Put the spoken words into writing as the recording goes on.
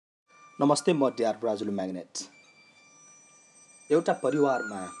नमस्ते, म DR ब्राजुल magnet. एउटा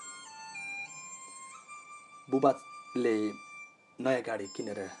परिवारमा बुबाले नयाँ गाडी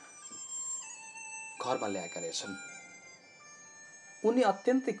किनेर घरमा ल्याएका रहेछन्। उनी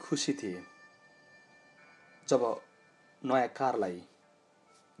अत्यन्तै खुसी थिए। जब नयाँ कारलाई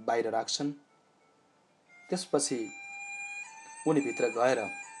बाहिर राख्छन्, त्यसपछि उनी भित्र गएर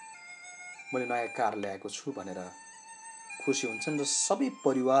मैले नयाँ कार ल्याएको छु भनेर खुसी हुन्छन् र सबै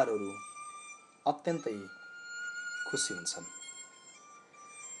परिवारहरू अत्यन्तै खुसी हुन्छन्।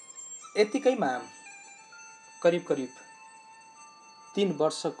 यतिकैमा करिब 3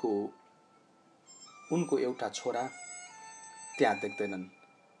 वर्षको उनको एउटा छोरा त्यहाँ देख्दैनन्।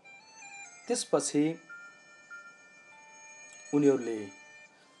 त्यसपछि उनीहरूले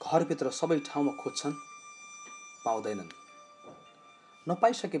घरभित्र सबै ठाउँमा खोज्छन्, पाउँदैनन्।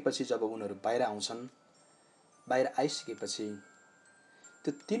 नपाइसकेपछि जब उनीहरू बाहिर आउँछन्, बाहिर आइसकेपछि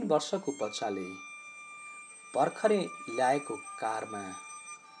त्यो 3 वर्षको बच्चाले भर्खरै ल्याएको कारमा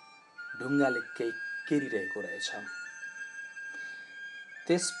ढुङ्गाले केही केरिरहेको रहेछ।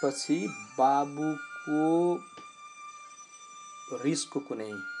 त्यसपछि बाबुको रिसको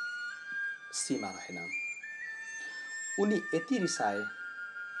कुनै सीमा रहेन। उनी यति रिसाए,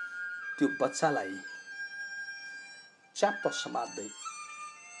 त्यो बच्चालाई च्याप्प समात्दै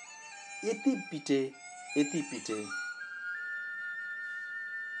यति पिटे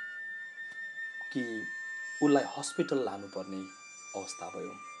कि उसलाई हस्पिटल लानुपर्ने अवस्था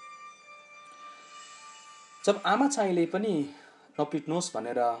भयो। जब आमा चाहिँले पनि नपिट्नुहोस्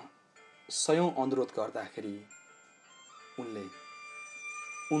भनेर सयौं अनुरोध गर्दाखेरि उनले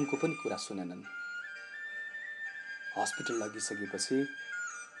उनको पनि कुरा सुनेनन्। हस्पिटल लगिसकेपछि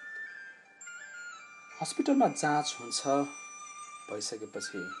हस्पिटलमा जाँच हुन्छ।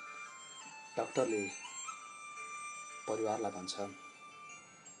 भइसकेपछि डाक्टरले परिवारलाई भन्छ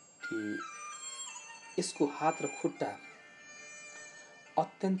कि यसको हात र खुट्टा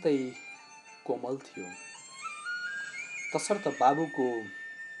अत्यन्तै कोमल थियो, तसर्थ बाबुको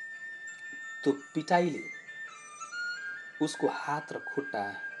त्यो पिटाइले उसको हात र खुट्टा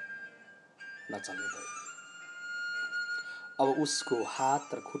नचल्ने भयो। अब उसको हात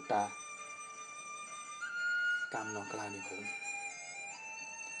र खुट्टा काम नचलाउने भयो।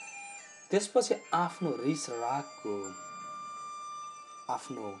 त्यसपछि आफ्नो रिस रागको,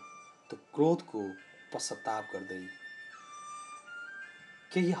 आफ्नो त्यो क्रोधको पश्चाताप गर्दै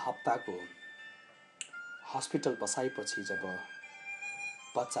केही हप्ताको हस्पिटल बसाएपछि जब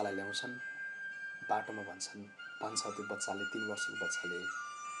बच्चालाई ल्याउँछन्, बाटोमा भन्छ त्यो बच्चाले, 3 वर्षको बच्चाले,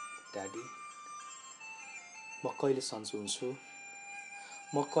 ड्याडी म कहिले सन्चो हुन्छु,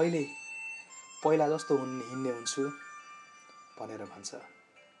 म कहिले पहिला जस्तो हिँड्ने हुन्छु भनेर भन्छ।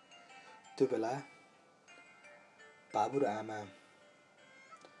 त्यो बेला बाबु र आमा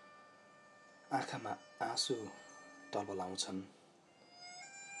आँखामा आँसु टलबलाउँछन्।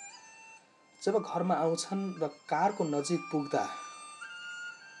 जब घरमा आउँछन् र कारको नजिक पुग्दा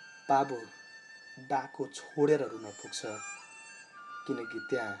बाबु डाको छोडेर रुन पुग्छ, किनकि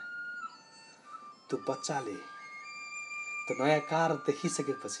त्यहाँ त्यो बच्चाले त्यो नयाँ कार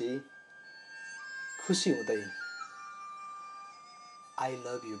देखिसकेपछि खुसी हुँदै आई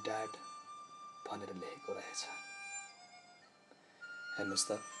लभ यु ड्याड भनेर लेखेको रहेछ। हेर्नुहोस्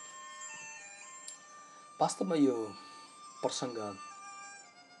त, वास्तवमा यो प्रसङ्ग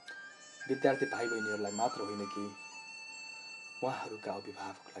विद्यार्थी भाइ बहिनीहरूलाई मात्र होइन कि उहाँहरूका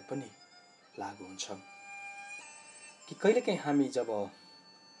अभिभावकलाई पनि लागू हुन्छ कि कहिलेकाहीँ हामी जब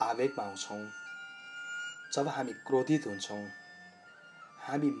आवेगमा आउँछौँ, जब हामी क्रोधित हुन्छौँ,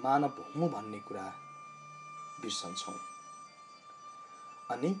 हामी मानव हौँ भन्ने कुरा बिर्सन्छौँ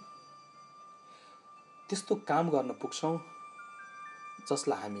अनि त्यस्तो काम गर्न पुग्छौँ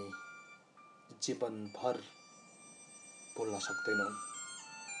जसलाई हामी जीवनभर भुल्न सक्दैनौँ।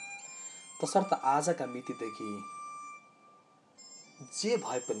 तसर्थ आजका मितिदेखि जे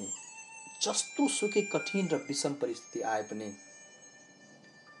भए पनि, जस्तो सुकै कठिन र विषम परिस्थिति आए पनि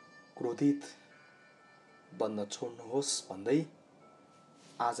क्रोधित बन्न छोड्नुहोस् भन्दै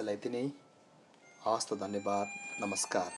आजलाई यति नै। हवस् त, धन्यवाद, नमस्कार।